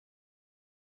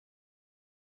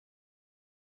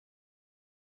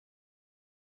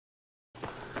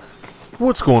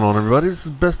What's going on, everybody? This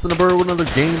is Best in the Bird with another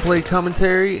gameplay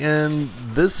commentary, and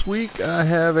this week I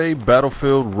have a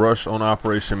Battlefield Rush on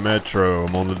Operation Metro.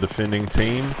 I'm on the defending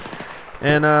team,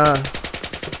 and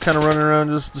kind of running around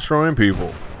just destroying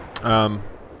people.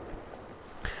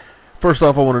 First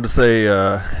off, I wanted to say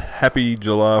happy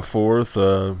July 4th,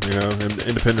 you know,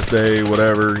 Independence Day,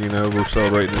 whatever, you know, we're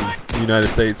celebrating in the United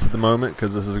States at the moment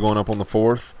because this is going up on the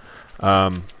 4th.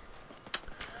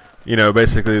 You know,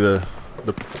 basically the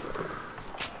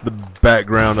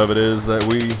background of it is that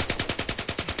we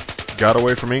got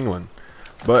away from England,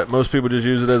 but most people just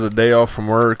use it as a day off from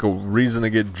work, a reason to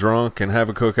get drunk and have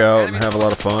a cookout and have a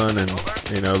lot of fun, and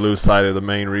you know, lose sight of the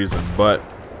main reason. But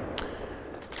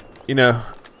you know,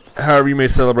 however you may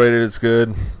celebrate it, it's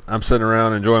good. I'm sitting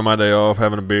around enjoying my day off,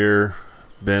 having a beer.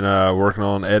 Been working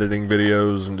on editing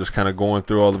videos and just kind of going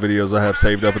through all the videos I have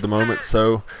saved up at the moment.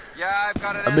 So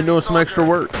I've been doing some extra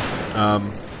work.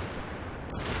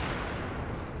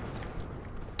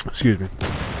 Excuse me.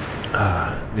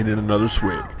 Needed another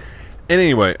swig. And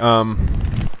anyway, I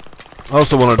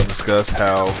also wanted to discuss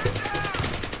how,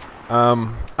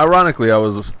 ironically, I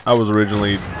was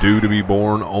originally due to be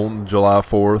born on July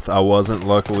 4th. I wasn't,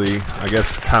 luckily. I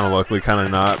guess kind of luckily, kind of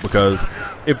not, because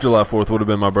if July 4th would have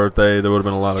been my birthday, there would have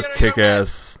been a lot of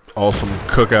kick-ass, awesome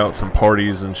cookouts and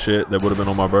parties and shit that would have been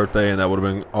on my birthday, and that would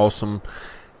have been awesome.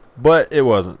 But it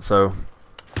wasn't. So,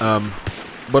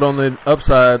 but on the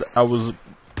upside, I was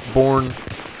born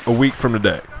a week from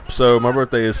today, so my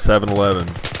birthday is 7/11.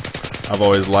 I've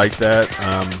always liked that.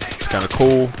 It's kind of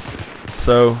cool.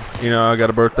 So you know, I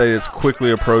got a birthday that's quickly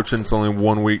approaching. It's only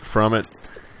 1 week from it,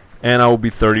 and I will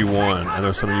be 31. I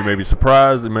know some of you may be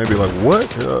surprised and may be like,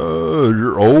 "What?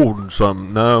 You're old or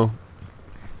something?" No,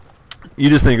 you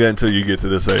just think that until you get to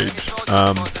this age.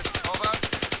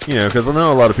 You know, because I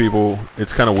know a lot of people,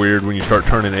 it's kind of weird when you start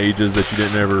turning ages that you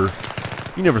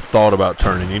never thought about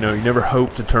turning. You know, you never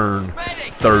hoped to turn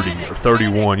 30 or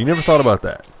 31. You never thought about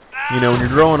that. You know, when you're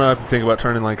growing up, you think about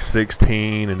turning like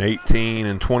 16 and 18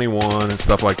 and 21 and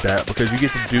stuff like that, because you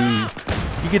get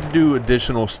to do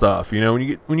additional stuff. You know,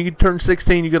 when you turn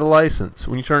 16, you get a license.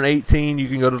 When you turn 18, you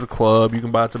can go to the club, you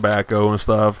can buy tobacco and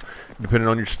stuff, depending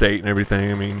on your state and everything.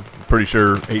 I mean, I'm pretty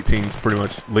sure 18 is pretty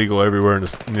much legal everywhere in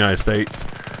the United States,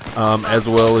 as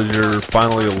well as you're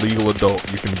finally a legal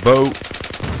adult. You can vote.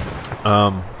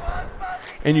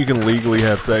 And you can legally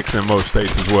have sex in most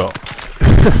states as well.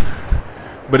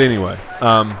 But anyway,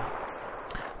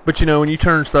 but you know, when you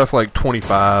turn stuff like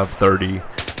 25, 30,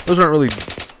 those aren't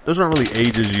really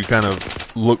ages you kind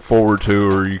of look forward to,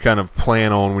 or you kind of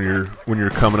plan on when you're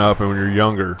coming up and when you're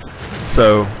younger.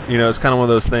 So you know, it's kind of one of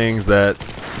those things that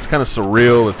it's kind of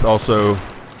surreal. It's also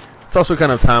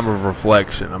kind of time of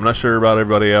reflection. I'm not sure about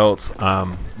everybody else,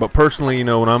 but personally, you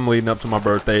know, when I'm leading up to my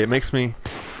birthday, it makes me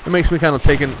kind of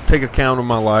take account of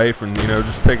my life, and you know,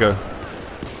 just take an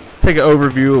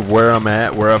overview of where I'm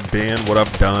at, where I've been, what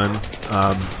I've done.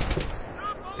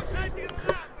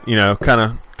 You know, kind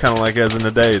of like as in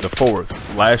the day, the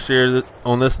 4th. Last year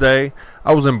on this day,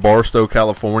 I was in Barstow,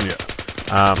 California.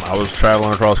 I was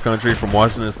traveling across country from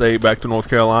Washington State back to North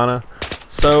Carolina,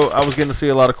 so I was getting to see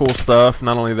a lot of cool stuff.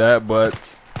 Not only that, but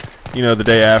you know, the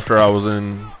day after, I was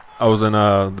in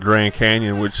the Grand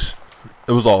Canyon, which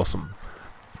it was awesome.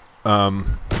 And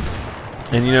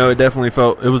you know, it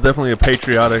was definitely a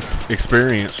patriotic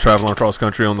experience traveling across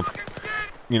country on the,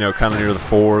 you know, kind of near the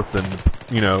 4th, and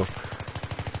you know,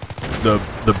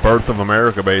 the birth of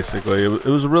America, basically. It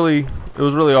was really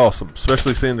awesome,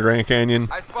 especially seeing the Grand Canyon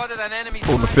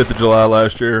on the 5th of July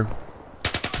last year.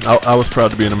 I was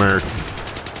proud to be an American.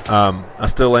 I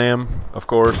still am, of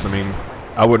course. I mean,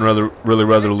 I wouldn't really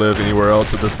rather live anywhere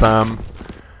else at this time.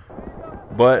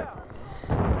 But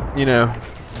you know,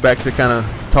 back to kind of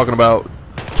talking about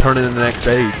turning in the next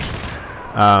age.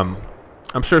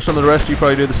 I'm sure some of the rest of you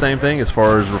probably do the same thing as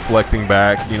far as reflecting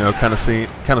back, you know, kind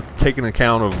of taking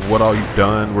account of what all you've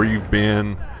done, where you've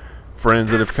been,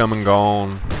 friends that have come and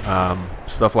gone,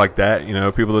 stuff like that, you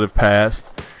know, people that have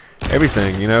passed,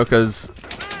 everything, you know, because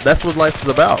that's what life is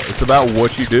about. It's about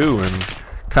what you do and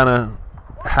kind of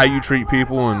how you treat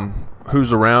people and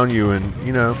who's around you, and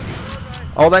you know,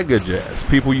 all that good jazz.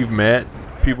 People you've met,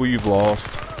 people you've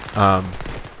lost,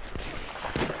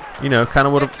 you know, kind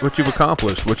of what you've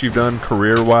accomplished, what you've done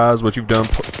career-wise, what you've done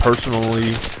personally.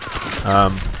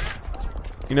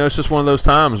 You know, it's just one of those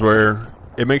times where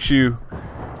it makes you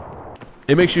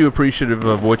appreciative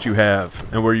of what you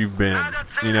have and where you've been,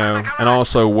 you know, and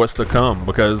also what's to come,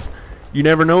 because you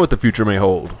never know what the future may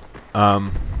hold. I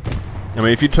mean,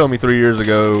 if you told me 3 years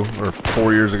ago or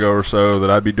 4 years ago or so that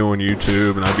I'd be doing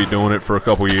YouTube and I'd be doing it for a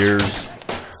couple years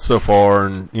so far,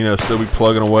 and you know, still be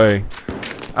plugging away,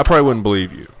 I probably wouldn't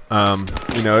believe you.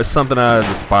 You know, it's something I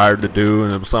aspired to do,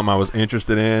 and it was something I was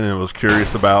interested in and was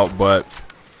curious about, but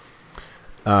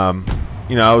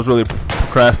you know, I was really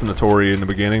procrastinatory in the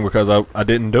beginning because I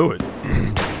didn't do it.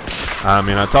 I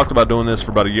mean, I talked about doing this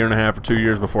for about 1.5 years or 2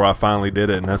 years before I finally did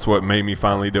it, and that's what made me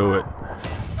finally do it.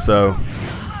 So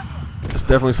it's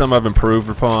definitely something I've improved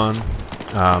upon.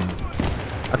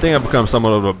 I think I've become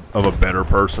somewhat of a better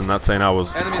person. Not saying I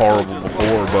was horrible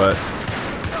before, but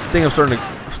I think I'm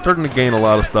starting to gain a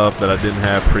lot of stuff that I didn't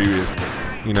have previously.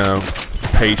 You know,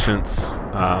 patience,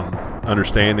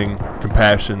 understanding,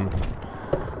 compassion.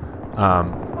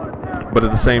 But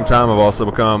at the same time, I've also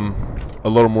become a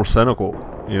little more cynical.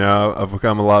 You know, I've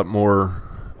become a lot more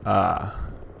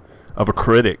of a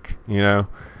critic. You know,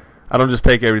 I don't just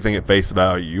take everything at face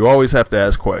value. You always have to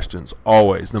ask questions.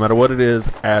 Always. No matter what it is,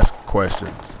 ask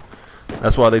questions.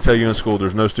 That's why they tell you in school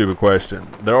there's no stupid question.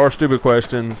 There are stupid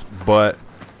questions, but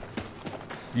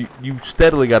you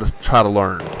steadily got to try to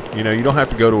learn. You know, you don't have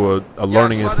to go to a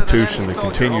learning institution to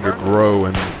continue to grow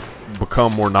and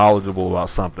become more knowledgeable about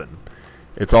something.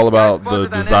 It's all about the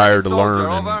desire to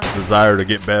learn and the desire to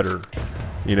get better.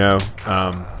 You know,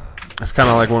 it's kind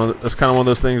of like one of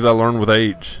those things I learned with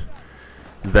age.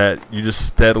 Is that you just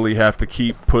steadily have to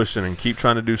keep pushing and keep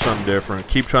trying to do something different.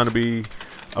 Keep trying to be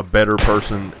a better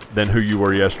person than who you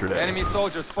were yesterday. Enemy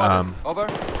soldier spotted. Over.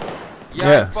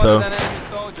 Yeah, so an enemy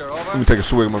soldier. Over. Let me take a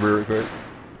swig of my beer real quick.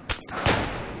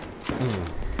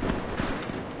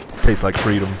 Tastes like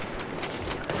freedom.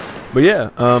 But yeah,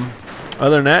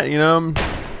 other than that, you know, I'm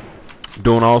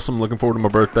doing awesome. Looking forward to my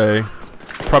birthday.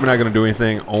 Probably not going to do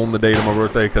anything on the date of my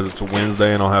birthday because it's a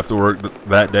Wednesday and I'll have to work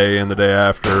that day and the day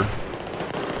after.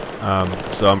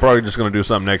 So I'm probably just going to do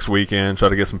something next weekend, try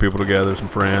to get some people together, some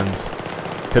friends,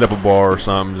 hit up a bar or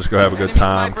something, just go have a good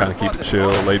time, kind of keep it chill,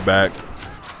 laid back,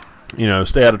 you know,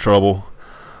 stay out of trouble,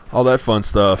 all that fun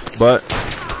stuff. But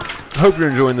I hope you're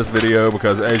enjoying this video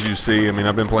because as you see, I mean,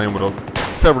 I've been playing with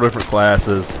several different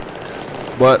classes,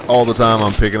 but all the time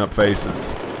I'm picking up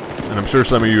faces. And I'm sure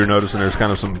some of you are noticing there's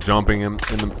kind of some jumping in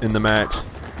the match.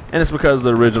 And it's because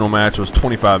the original match was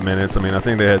 25 minutes. I mean, I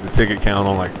think they had the ticket count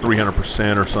on like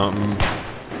 300% or something.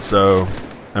 So,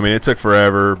 I mean, it took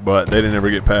forever, but they didn't ever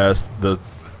get past they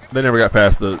never got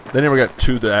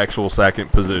to the actual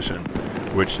second position,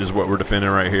 which is what we're defending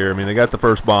right here. I mean, they got the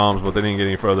first bombs, but they didn't get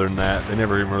any further than that. They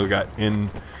never even really got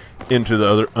into the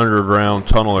other underground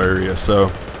tunnel area.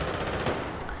 So,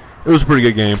 it was a pretty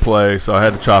good gameplay, so I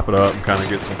had to chop it up and kind of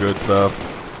get some good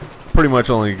stuff. Pretty much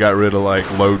only got rid of like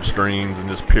load screens and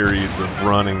just periods of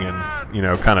running and, you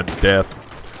know, kind of death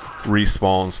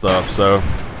respawn stuff. So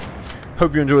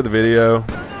hope you enjoyed the video.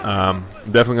 I'm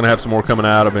definitely gonna have some more coming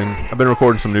out. I've been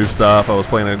recording some new stuff. I was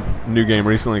playing a new game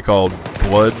recently called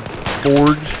Blood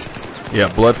Forge.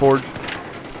 Yeah, Blood Forge.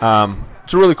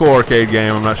 It's a really cool arcade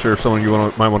game. I'm not sure if some of you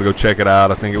might want to go check it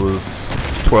out. I think it was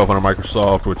 $1200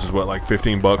 Microsoft, which is what, like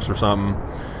 15 bucks or something.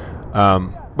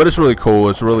 But it's really cool.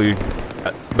 It's really,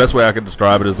 the best way I could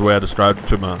describe it is the way I described it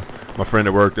to my friend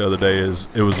at work the other day. Is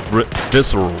it was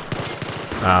visceral.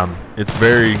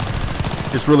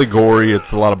 It's really gory.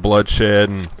 It's a lot of bloodshed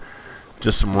and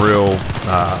just some real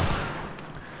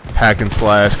hack and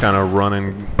slash kind of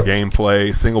running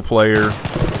gameplay, single player.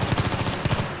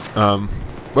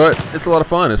 But it's a lot of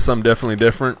fun. It's something definitely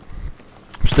different.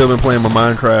 Still been playing my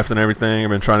Minecraft and everything. I've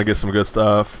been trying to get some good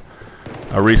stuff.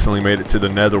 I recently made it to the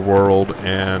Netherworld,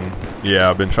 and yeah,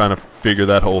 I've been trying to figure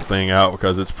that whole thing out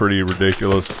because it's pretty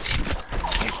ridiculous.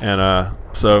 And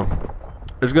so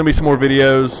there's gonna be some more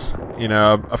videos. You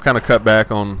know, I've kind of cut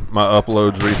back on my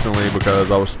uploads recently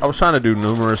because I was trying to do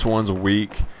numerous ones a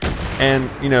week, and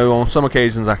you know, on some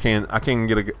occasions I can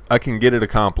get it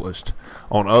accomplished.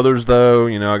 On others, though,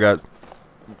 you know, I got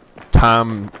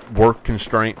work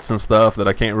constraints and stuff that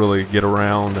I can't really get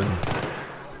around, and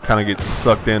kind of get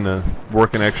sucked into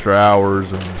working extra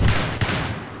hours, and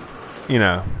you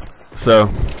know, so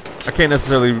I can't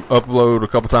necessarily upload a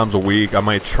couple times a week. I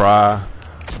might try,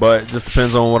 but it just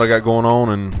depends on what I got going on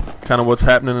and kind of what's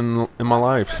happening in my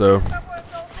life. So,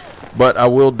 but I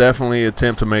will definitely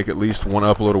attempt to make at least one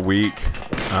upload a week.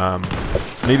 I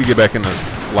need to get back into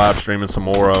live streaming some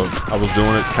more. I was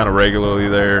doing it kind of regularly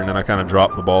there, and then I kind of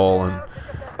dropped the ball and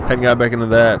hadn't got back into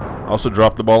that. Also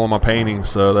dropped the ball on my painting,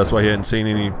 so that's why you hadn't seen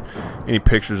any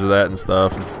pictures of that and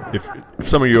stuff. If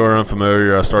some of you are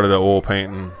unfamiliar, I started oil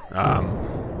painting, I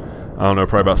don't know,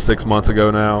 probably about 6 months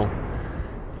ago now.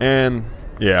 And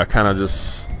yeah, I kind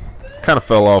of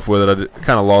fell off with it. I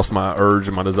kind of lost my urge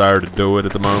and my desire to do it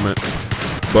at the moment.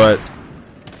 But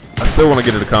I still want to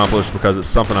get it accomplished because it's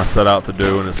something I set out to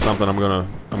do, and it's something I'm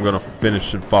gonna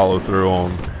finish and follow through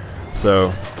on.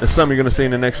 So it's something you're going to see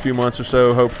in the next few months or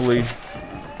so, hopefully.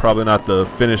 Probably not the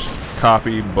finished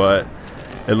copy, but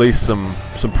at least some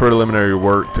preliminary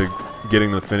work to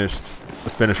getting the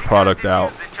finished product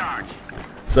out.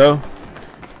 So,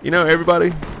 you know,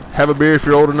 everybody, have a beer if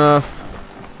you're old enough.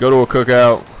 Go to a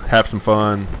cookout, have some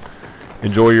fun,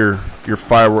 enjoy your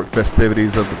firework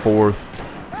festivities of the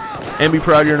 4th, and be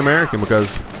proud you're an American,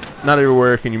 because not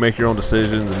everywhere can you make your own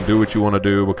decisions and do what you want to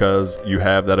do because you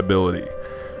have that ability.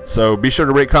 So be sure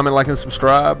to rate, comment, like, and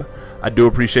subscribe. I do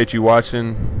appreciate you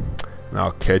watching, and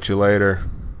I'll catch you later.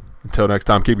 Until next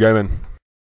time, keep gaming.